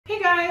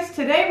guys,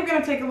 today we're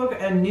going to take a look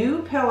at a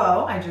new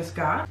pillow I just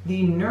got,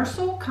 the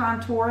Nursal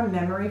Countour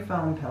Memory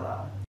Foam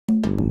Pillow.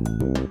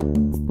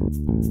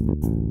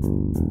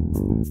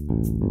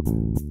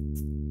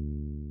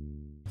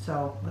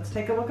 So let's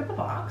take a look at the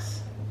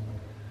box.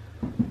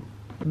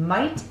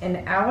 Mite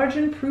and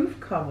allergen proof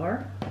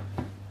cover.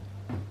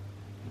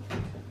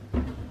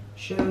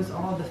 Shows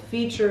all the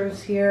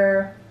features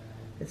here.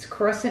 It's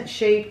crescent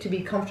shaped to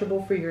be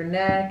comfortable for your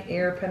neck,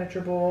 air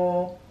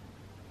penetrable,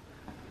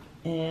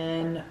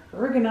 and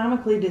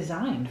ergonomically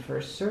designed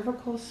for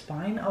cervical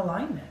spine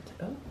alignment.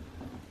 Oh,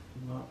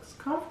 looks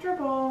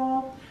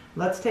comfortable.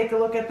 Let's take a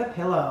look at the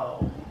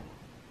pillow.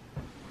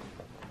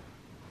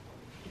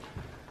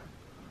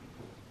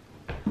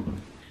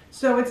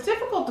 So it's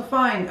difficult to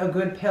find a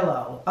good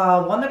pillow,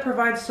 one that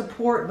provides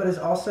support but is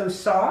also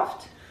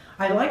soft.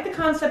 I like the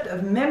concept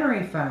of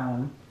memory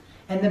foam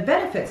and the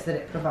benefits that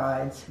it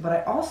provides, but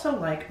I also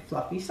like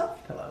fluffy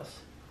soft pillows.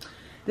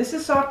 This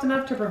is soft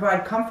enough to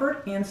provide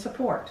comfort and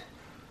support.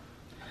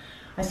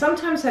 I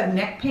sometimes have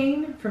neck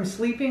pain from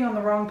sleeping on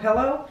the wrong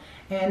pillow,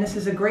 and this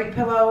is a great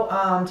pillow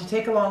to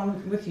take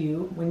along with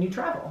you when you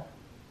travel.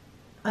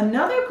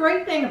 Another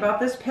great thing about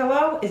this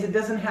pillow is it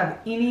doesn't have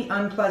any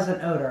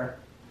unpleasant odor.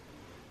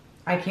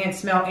 I can't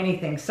smell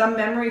anything. Some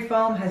memory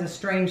foam has a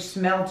strange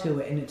smell to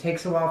it and it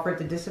takes a while for it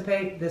to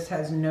dissipate. This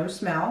has no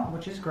smell,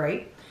 which is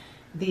great.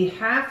 The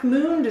half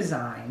moon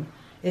design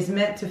is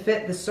meant to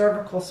fit the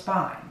cervical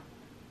spine.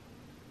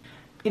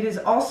 It is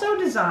also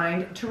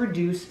designed to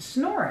reduce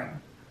snoring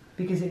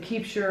because it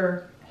keeps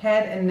your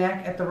head and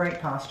neck at the right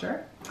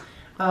posture.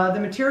 The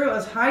material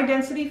is high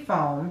density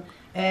foam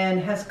and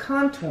has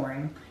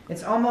contouring.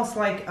 It's almost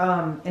like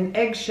an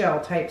eggshell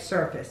type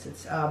surface.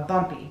 It's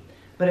bumpy,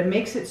 but it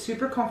makes it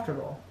super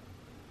comfortable.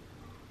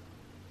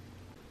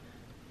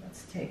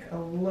 Let's take a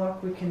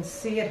look. We can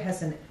see it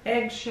has an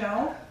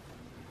eggshell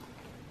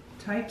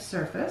type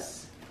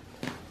surface.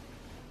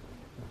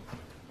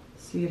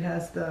 See, it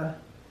has the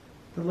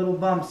little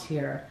bumps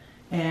here,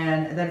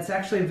 and that it's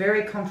actually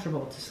very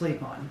comfortable to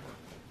sleep on.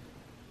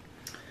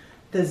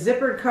 The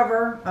zippered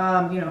cover,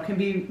 can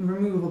be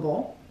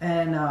removable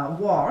and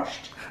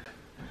washed.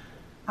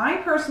 I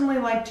personally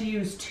like to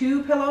use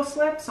 2 pillow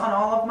slips on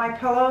all of my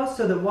pillows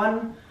so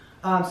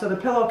that so the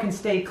pillow can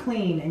stay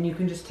clean and you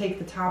can just take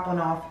the top one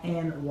off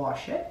and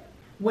wash it.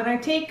 When I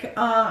take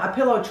a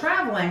pillow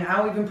traveling,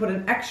 I'll even put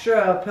an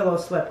extra pillow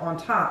slip on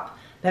top.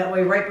 That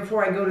way, right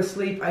before I go to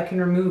sleep, I can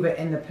remove it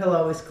and the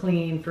pillow is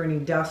clean for any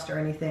dust or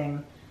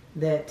anything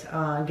that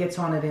gets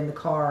on it in the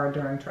car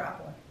during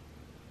travel.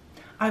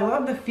 I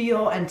love the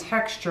feel and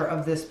texture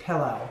of this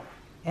pillow.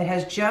 It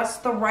has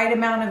just the right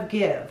amount of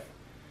give.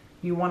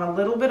 You want a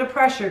little bit of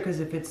pressure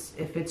because if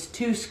it's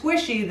too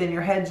squishy, then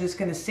your head's just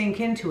going to sink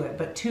into it,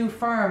 but too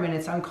firm and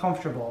it's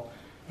uncomfortable.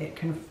 It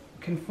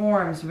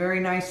conforms very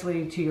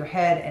nicely to your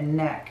head and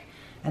neck,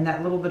 and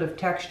that little bit of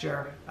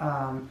texture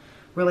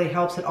really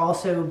helps it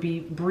also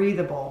be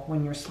breathable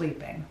when you're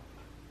sleeping.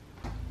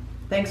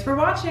 Thanks for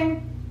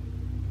watching.